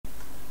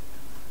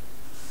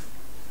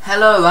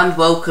Hello and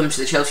welcome to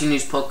the Chelsea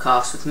News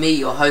Podcast with me,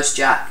 your host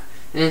Jack.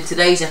 And in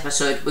today's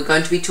episode we're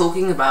going to be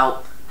talking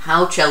about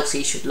how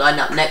Chelsea should line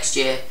up next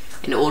year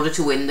in order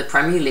to win the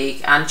Premier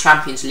League and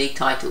Champions League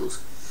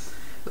titles,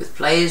 with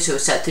players who are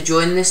set to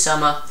join this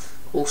summer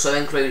also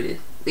included.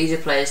 These are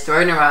players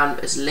thrown around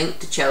as linked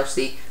to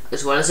Chelsea,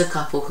 as well as a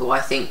couple who I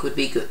think would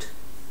be good.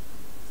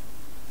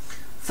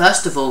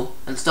 First of all,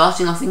 and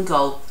starting off in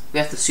goal, we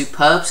have the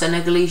superb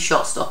Senegalese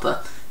shot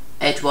stopper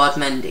Edouard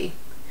Mendy.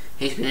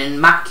 He's been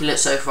immaculate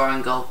so far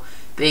in goal,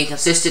 being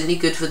consistently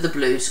good for the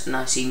Blues, and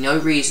I see no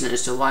reason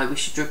as to why we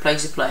should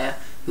replace a player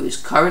who is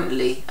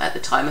currently, at the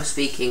time of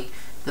speaking,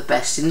 the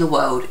best in the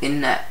world in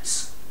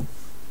nets.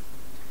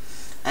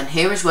 And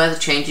here is where the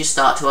changes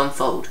start to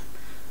unfold.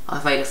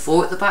 I've made a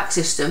 4 at the back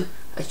system,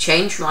 a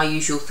change from our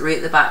usual 3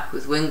 at the back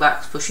with wing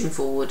backs pushing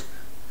forward,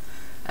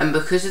 and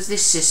because of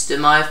this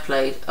system I have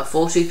played a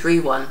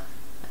 4-2-3-1,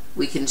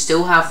 we can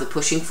still have the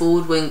pushing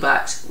forward wing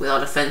backs with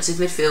our defensive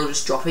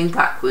midfielders dropping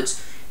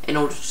backwards in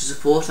order to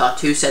support our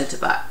 2 centre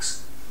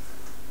backs.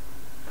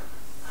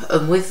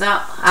 And with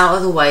that out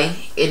of the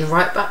way, in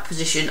right back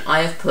position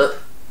I have put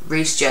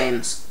Reece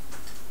James,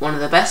 one of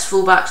the best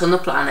fullbacks on the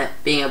planet,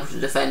 being able to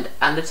defend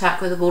and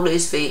attack with the ball at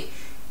his feet.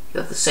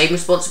 He'll have the same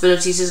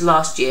responsibilities as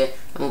last year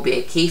and will be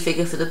a key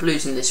figure for the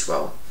Blues in this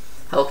role,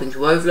 helping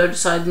to overload the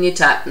side in the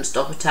attack and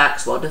stop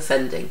attacks while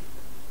defending.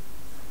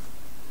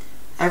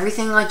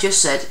 Everything I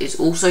just said is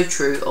also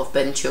true of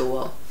Ben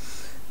Chilwell,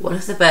 one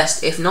of the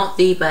best, if not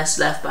the best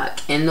left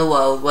back in the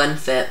world when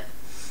fit.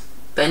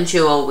 Ben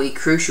Chilwell will be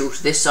crucial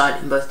to this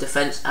side in both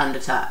defence and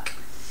attack.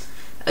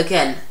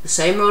 Again, the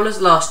same role as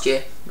last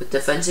year, with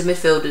defensive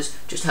midfielders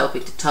just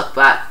helping to tuck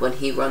back when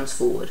he runs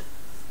forward.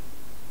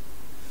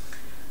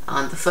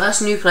 And the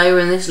first new player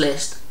in this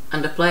list,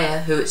 and a player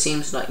who it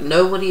seems like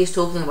nobody is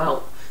talking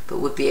about but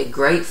would be a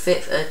great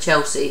fit for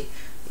Chelsea,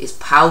 is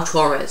Pau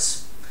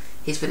Torres.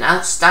 He's been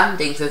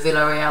outstanding for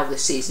Villarreal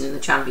this season in the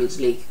Champions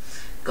League,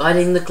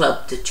 guiding the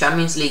club to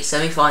Champions League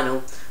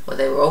semi-final, where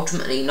they were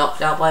ultimately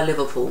knocked out by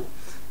Liverpool,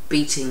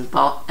 beating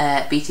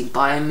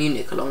Bayern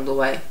Munich along the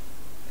way.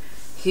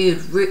 He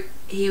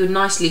would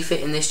nicely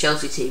fit in this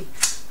Chelsea team,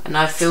 and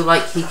I feel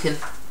like he can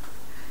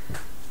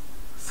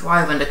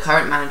thrive under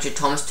current manager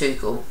Thomas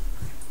Tuchel.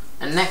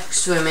 And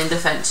next to him in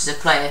defence is a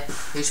player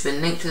who's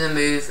been linked to the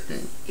move,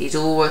 and he's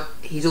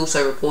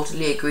also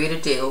reportedly agreed a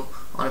deal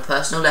on a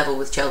personal level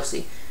with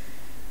Chelsea,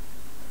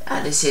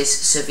 and this is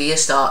Sevilla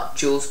star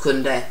Jules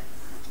Koundé.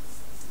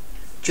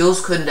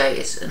 Jules Koundé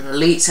is an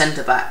elite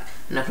centre-back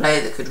and a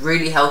player that could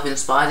really help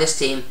inspire this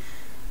team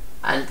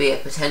and be a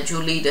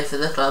potential leader for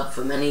the club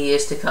for many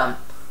years to come.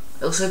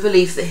 I also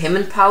believe that him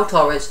and Pau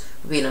Torres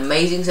would be an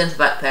amazing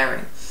centre-back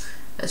pairing,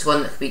 as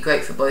one that could be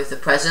great for both the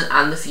present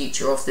and the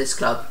future of this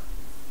club.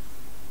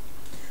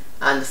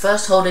 And the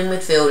first holding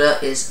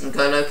midfielder is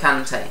N'Golo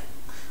Kante,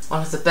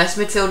 one of the best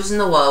midfielders in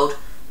the world,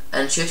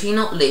 and should he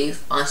not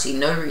leave, I see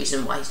no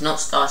reason why he's not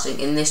starting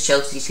in this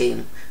Chelsea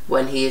team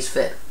when he is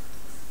fit.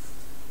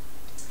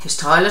 His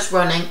tireless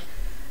running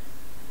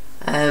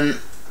and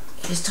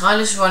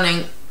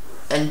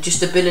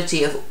just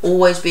ability of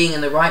always being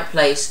in the right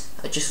place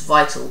are just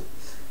vital.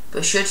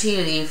 But should he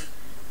leave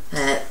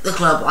the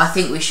club, I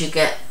think we should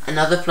get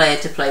another player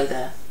to play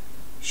there.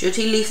 Should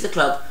he leave the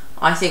club,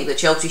 I think that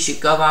Chelsea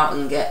should go out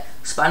and get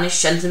Spanish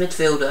centre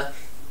midfielder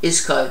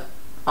Isco,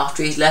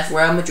 after he's left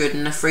Real Madrid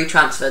in a free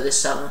transfer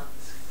this summer.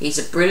 He's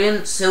a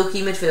brilliant,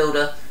 silky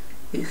midfielder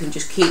who can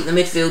just keep the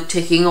midfield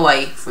ticking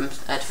away from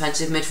a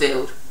defensive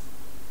midfield.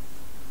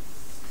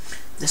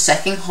 The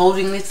second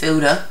holding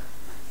midfielder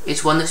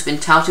is one that's been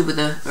touted with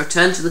a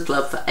return to the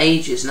club for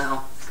ages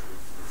now,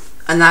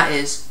 and that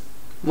is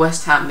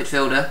West Ham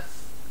midfielder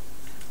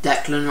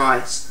Declan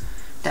Rice.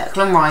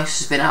 Declan Rice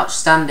has been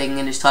outstanding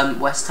in his time at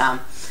West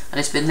Ham and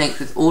has been linked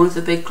with all of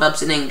the big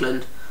clubs in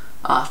England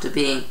after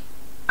being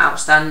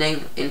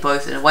outstanding in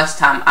both a West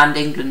Ham and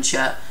England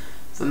shirt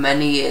for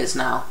many years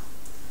now.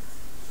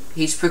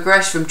 He's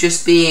progressed from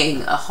just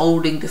being a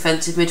holding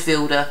defensive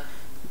midfielder,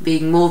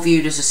 being more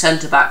viewed as a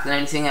centre-back than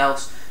anything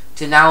else,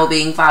 to now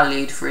being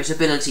valued for his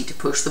ability to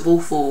push the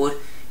ball forward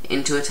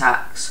into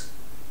attacks.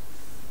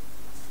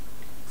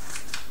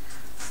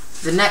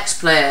 The next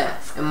player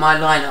in my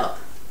lineup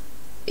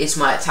is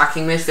my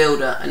attacking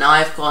midfielder, and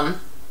I have gone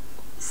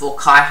for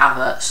Kai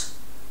Havertz,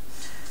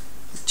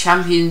 the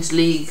Champions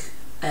League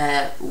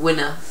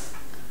winner,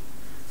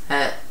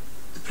 the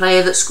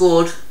player that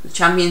scored the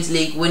Champions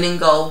League winning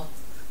goal.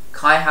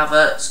 Kai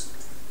Havertz,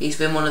 he's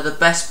been one of the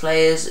best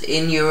players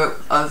in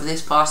Europe over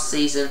this past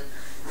season,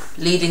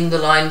 leading the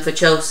line for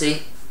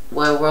Chelsea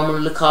where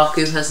Romelu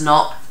Lukaku has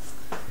not.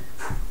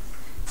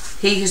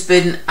 He has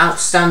been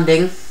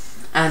outstanding,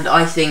 and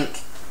I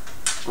think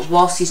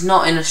whilst he's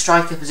not in a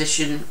striker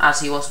position as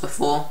he was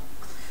before,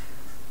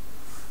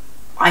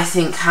 I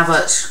think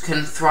Havertz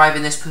can thrive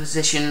in this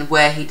position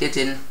where he did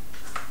in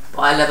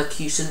Bayer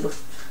Leverkusen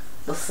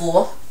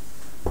before.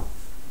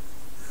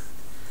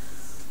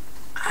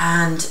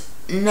 And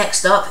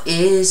next up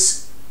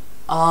is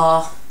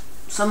our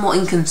somewhat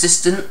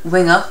inconsistent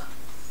winger,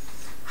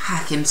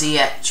 Hakim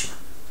Ziyech.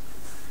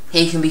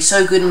 He can be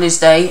so good in his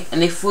day,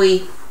 and if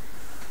we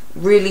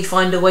really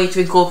find a way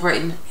to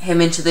incorporate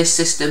him into this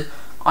system,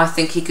 I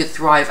think he could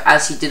thrive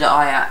as he did at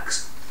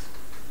Ajax.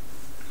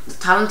 The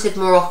talented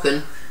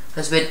Moroccan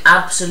has been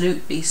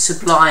absolutely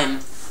sublime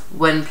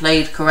when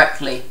played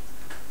correctly,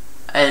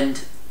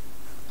 and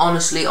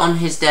honestly, on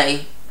his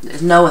day,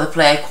 there's no other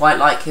player quite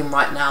like him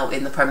right now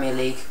in the Premier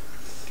League.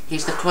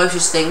 He's the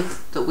closest thing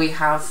that we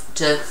have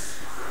to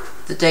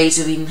the days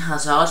of Eden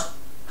Hazard,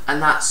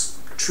 and that's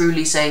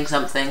truly saying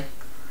something.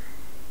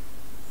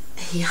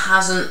 He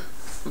hasn't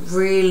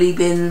really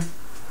been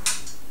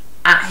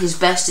at his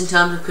best in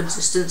terms of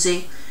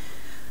consistency,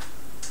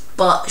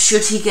 but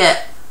should he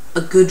get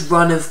a good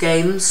run of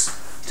games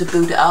to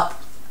build it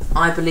up,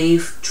 I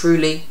believe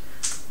truly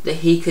that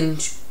he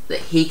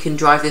can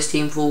drive this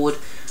team forward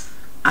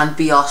and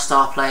be our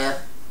star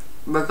player.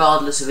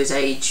 Regardless of his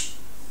age,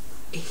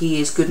 he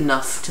is good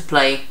enough to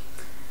play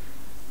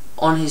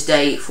on his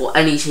day for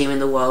any team in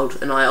the world,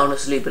 and I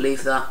honestly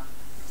believe that.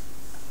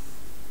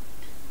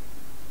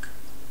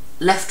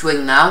 Left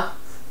wing now,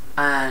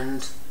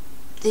 and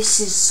this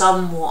is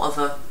somewhat of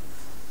a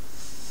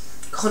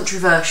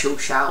controversial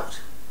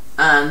shout,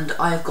 and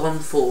I have gone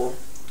for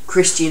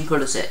Christian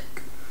Pulisic.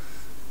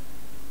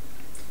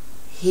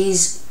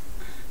 He's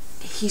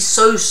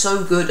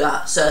so good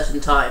at certain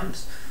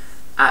times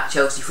at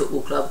Chelsea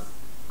Football Club,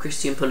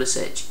 Christian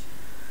Pulisic.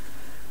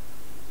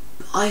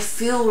 I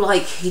feel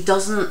like he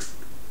doesn't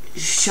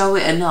show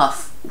it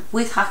enough.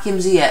 With Hakim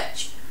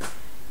Ziyech,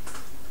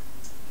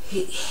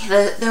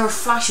 there are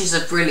flashes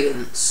of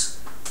brilliance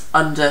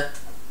under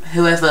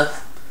whoever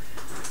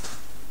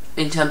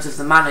in terms of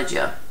the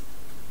manager,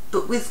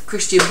 but with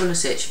Christian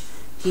Pulisic,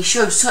 he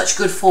shows such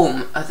good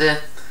form at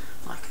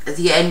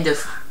the end of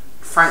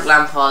Frank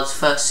Lampard's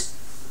first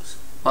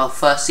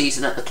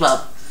season at the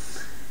club,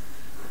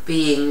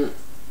 being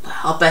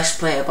our best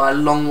player by a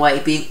long way,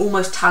 being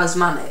almost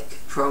talismanic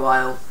for a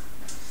while,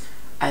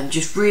 and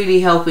just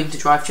really helping to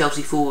drive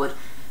Chelsea forward.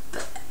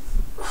 But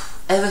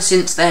ever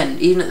since then,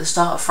 even at the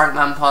start of Frank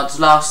Lampard's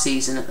last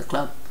season at the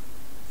club,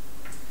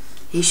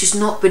 he's just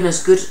not been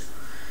as good.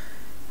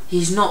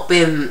 He's not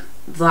been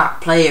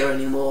that player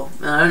anymore,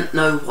 and I don't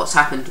know what's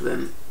happened to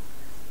him.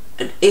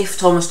 And if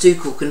Thomas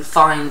Tuchel can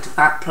find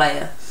that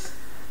player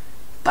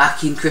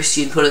back in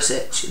Christian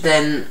Pulisic,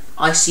 then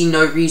I see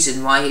no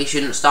reason why he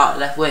shouldn't start at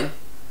left wing.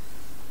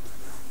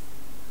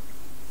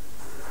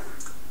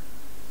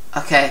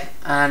 Okay,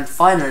 and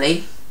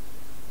finally,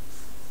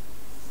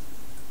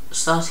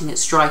 starting at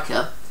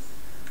striker,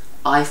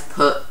 I've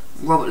put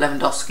Robert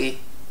Lewandowski.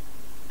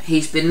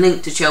 He's been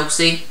linked to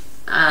Chelsea,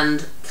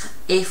 and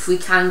if we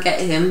can get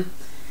him,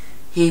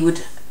 he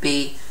would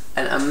be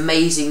an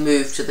amazing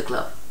move to the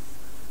club.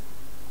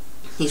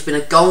 He's been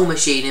a goal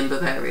machine in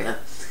Bavaria.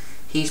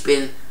 He's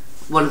been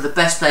one of the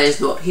best players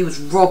in the world. He was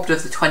robbed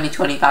of the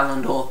 2020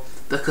 Ballon d'Or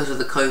because of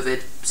the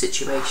COVID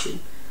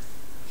situation.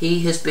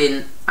 He has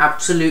been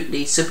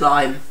absolutely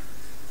sublime,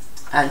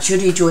 and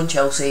should he join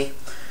Chelsea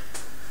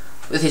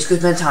with his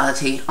good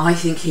mentality, I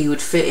think he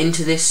would fit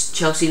into this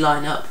Chelsea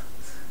lineup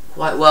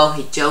quite well.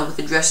 He'd gel with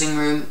the dressing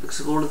room because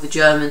of all of the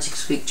Germans. He could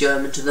speak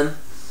German to them.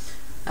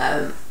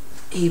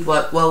 He'd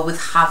work well with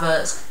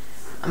Havertz.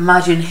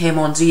 Imagine him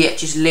on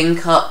Ziyech's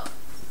link up,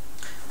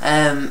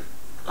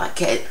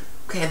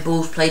 getting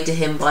balls played to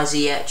him by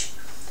Ziyech.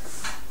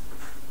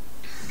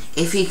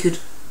 If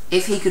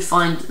he could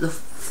find the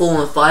form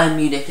of Bayern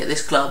Munich at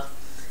this club,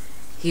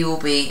 he will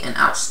be an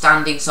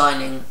outstanding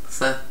signing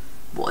for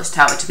what is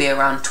touted to be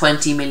around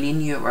 20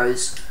 million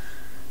euros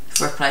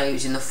for a player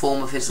who's in the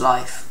form of his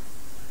life.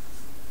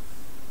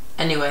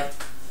 Anyway,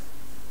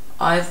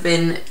 I've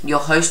been your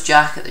host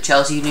Jack at the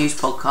Chelsea News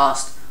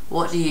Podcast.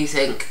 What do you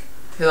think?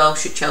 Who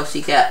else should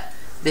Chelsea get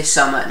this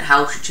summer, and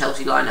how should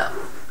Chelsea line up?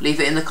 Leave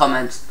it in the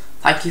comments.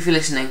 Thank you for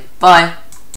listening. Bye.